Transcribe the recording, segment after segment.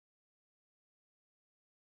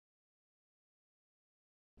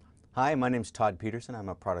Hi, my name's Todd Peterson. I'm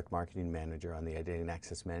a product marketing manager on the Identity and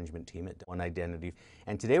Access Management team at One Identity.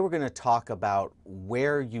 And today we're going to talk about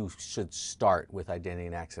where you should start with Identity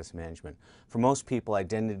and Access Management. For most people,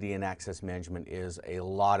 Identity and Access Management is a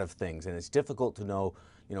lot of things, and it's difficult to know,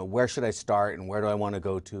 where should I start and where do I want to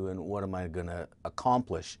go to and what am I going to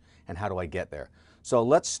accomplish and how do I get there? So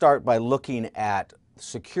let's start by looking at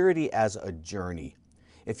security as a journey.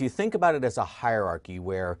 If you think about it as a hierarchy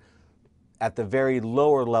where at the very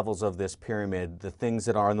lower levels of this pyramid, the things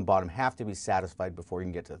that are on the bottom have to be satisfied before you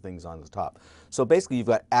can get to the things on the top. So basically you've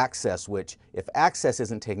got access, which if access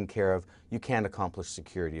isn't taken care of, you can't accomplish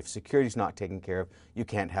security. If security is not taken care of, you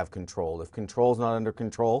can't have control. If control is not under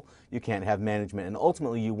control, you can't have management. And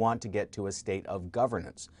ultimately you want to get to a state of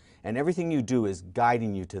governance. And everything you do is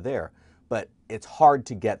guiding you to there, but it's hard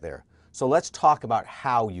to get there. So let's talk about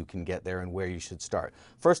how you can get there and where you should start.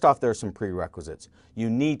 First off, there are some prerequisites. You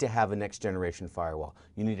need to have a next generation firewall.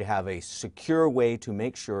 You need to have a secure way to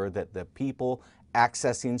make sure that the people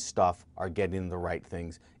accessing stuff are getting the right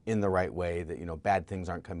things in the right way, that bad things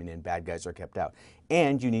aren't coming in, bad guys are kept out.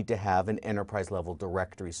 And you need to have an enterprise level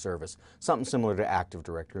directory service, something similar to Active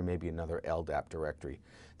Directory, maybe another LDAP directory.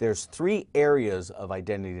 There's three areas of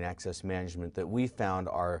identity and access management that we found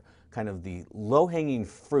are kind of the low-hanging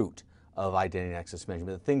fruit of identity and access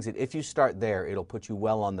management, the things that if you start there, it'll put you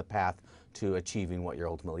well on the path to achieving what you're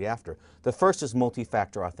ultimately after. The first is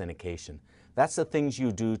multi-factor authentication. That's the things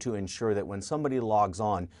you do to ensure that when somebody logs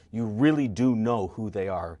on, you really do know who they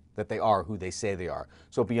are, that they are who they say they are.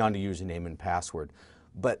 So beyond a username and password.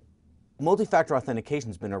 But multi-factor authentication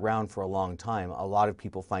has been around for a long time. A lot of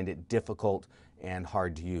people find it difficult and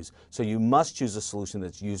hard to use. So you must choose a solution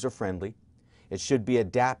that's user-friendly. It should be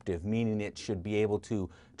adaptive, meaning it should be able to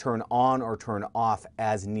turn on or turn off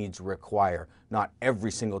as needs require. Not every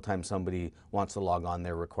single time somebody wants to log on,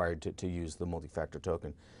 they're required to use the multi-factor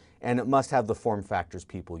token. And it must have the form factors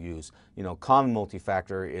people use. Common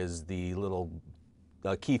multi-factor is the little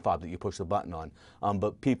key fob that you push the button on.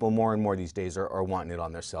 But people more and more these days are wanting it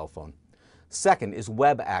on their cell phone. Second is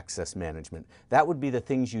web access management. That would be the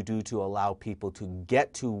things you do to allow people to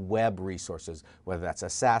get to web resources, whether that's a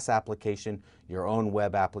SaaS application, your own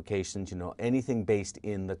web applications, anything based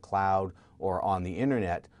in the cloud or on the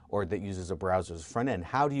internet or that uses a browser as front end.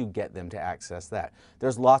 How do you get them to access that?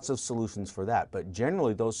 There's lots of solutions for that, but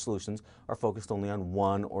generally those solutions are focused only on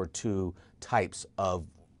one or two types of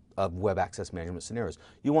web access management scenarios.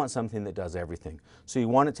 You want something that does everything. So you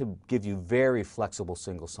want it to give you very flexible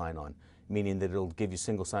single sign-on, meaning that it'll give you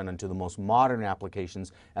single sign-on to the most modern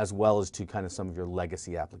applications as well as to kind of some of your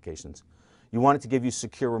legacy applications. You want it to give you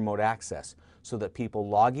secure remote access so that people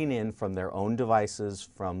logging in from their own devices,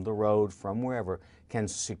 from the road, from wherever, can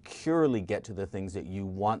securely get to the things that you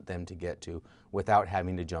want them to get to without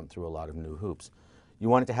having to jump through a lot of new hoops. You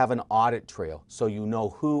want it to have an audit trail so you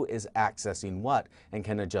know who is accessing what and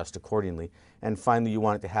can adjust accordingly. And finally, you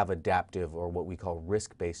want it to have adaptive or what we call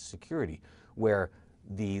risk-based security, where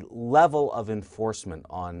the level of enforcement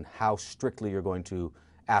on how strictly you're going to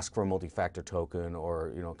ask for a multi-factor token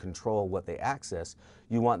or control what they access,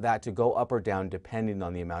 you want that to go up or down depending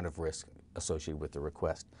on the amount of risk associated with the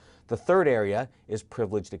request. The third area is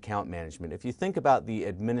privileged account management. If you think about the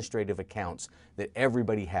administrative accounts that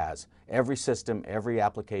everybody has, every system, every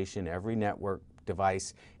application, every network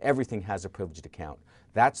device, everything has a privileged account.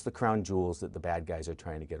 That's the crown jewels that the bad guys are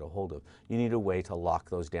trying to get a hold of. You need a way to lock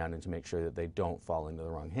those down and to make sure that they don't fall into the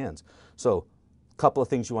wrong hands. So a couple of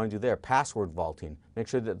things you want to do there. Password vaulting. Make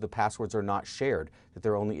sure that the passwords are not shared, that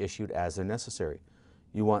they're only issued as they're necessary.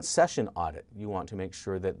 You want session audit. You want to make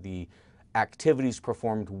sure that the activities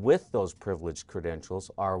performed with those privileged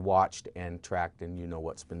credentials are watched and tracked and you know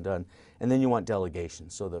what's been done. And then you want delegation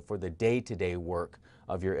so that for the day-to-day work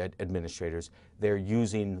of your administrators, they're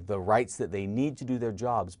using the rights that they need to do their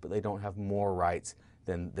jobs, but they don't have more rights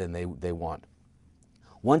than they want.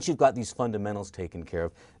 Once you've got these fundamentals taken care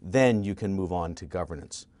of, then you can move on to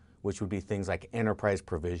governance, which would be things like enterprise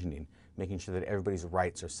provisioning, making sure that everybody's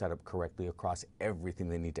rights are set up correctly across everything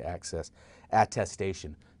they need to access.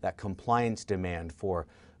 Attestation, that compliance demand for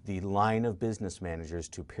the line of business managers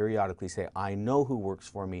to periodically say, I know who works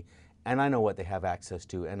for me and I know what they have access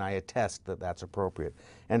to and I attest that that's appropriate.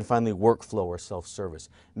 And finally, workflow or self-service,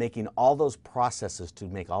 making all those processes to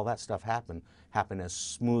make all that stuff happen as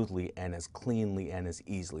smoothly and as cleanly and as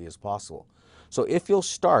easily as possible. So if you'll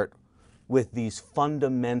start with these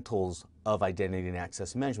fundamentals of identity and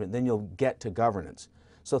access management, then you'll get to governance.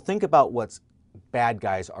 So think about what bad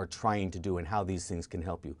guys are trying to do and how these things can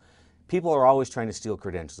help you. People are always trying to steal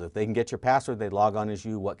credentials. If they can get your password, they log on as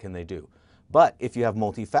you, what can they do? But if you have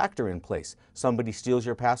multi-factor in place, somebody steals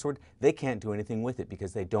your password, they can't do anything with it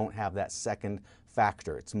because they don't have that second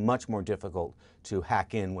factor. It's much more difficult to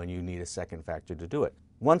hack in when you need a second factor to do it.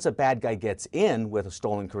 Once a bad guy gets in with a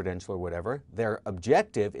stolen credential or whatever, their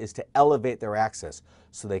objective is to elevate their access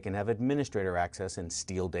so they can have administrator access and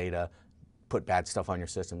steal data, put bad stuff on your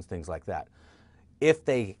systems, things like that. If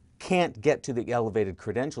they can't get to the elevated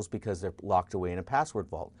credentials because they're locked away in a password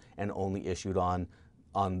vault and only issued on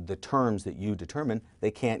the terms that you determine,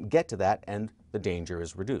 they can't get to that and the danger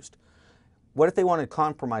is reduced. What if they want to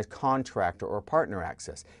compromise contractor or partner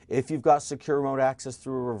access? If you've got secure remote access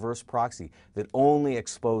through a reverse proxy that only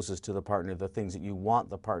exposes to the partner the things that you want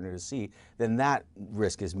the partner to see, then that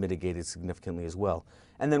risk is mitigated significantly as well.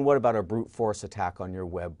 And then what about a brute force attack on your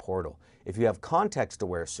web portal? If you have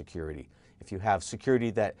context-aware security, if you have security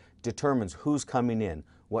that determines who's coming in,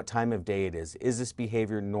 what time of day it is this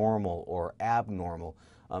behavior normal or abnormal?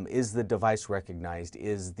 Is the device recognized?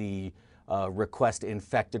 Is the request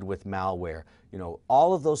infected with malware? You know,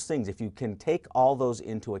 all of those things, if you can take all those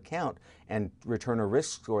into account and return a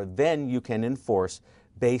risk score, then you can enforce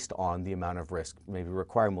based on the amount of risk. Maybe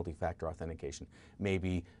require multi-factor authentication,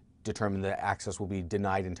 maybe determine that access will be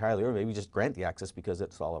denied entirely, or maybe just grant the access because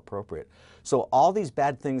it's all appropriate. So all these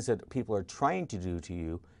bad things that people are trying to do to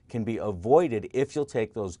you can be avoided if you'll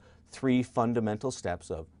take those 3 fundamental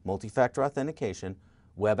steps of multi-factor authentication,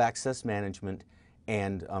 web access management,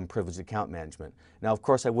 and privileged account management. Now, of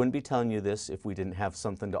course, I wouldn't be telling you this if we didn't have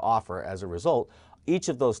something to offer as a result. Each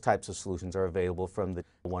of those types of solutions are available from the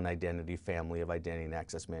One Identity family of identity and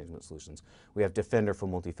access management solutions. We have Defender for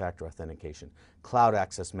multi-factor authentication, Cloud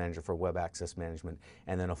Access Manager for web access management,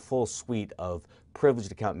 and then a full suite of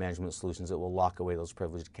privileged account management solutions that will lock away those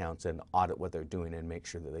privileged accounts and audit what they're doing and make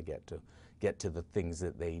sure that they get to the things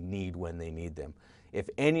that they need when they need them. If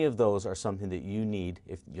any of those are something that you need,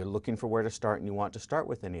 if you're looking for where to start and you want to start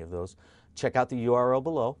with any of those, check out the URL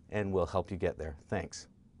below and we'll help you get there. Thanks.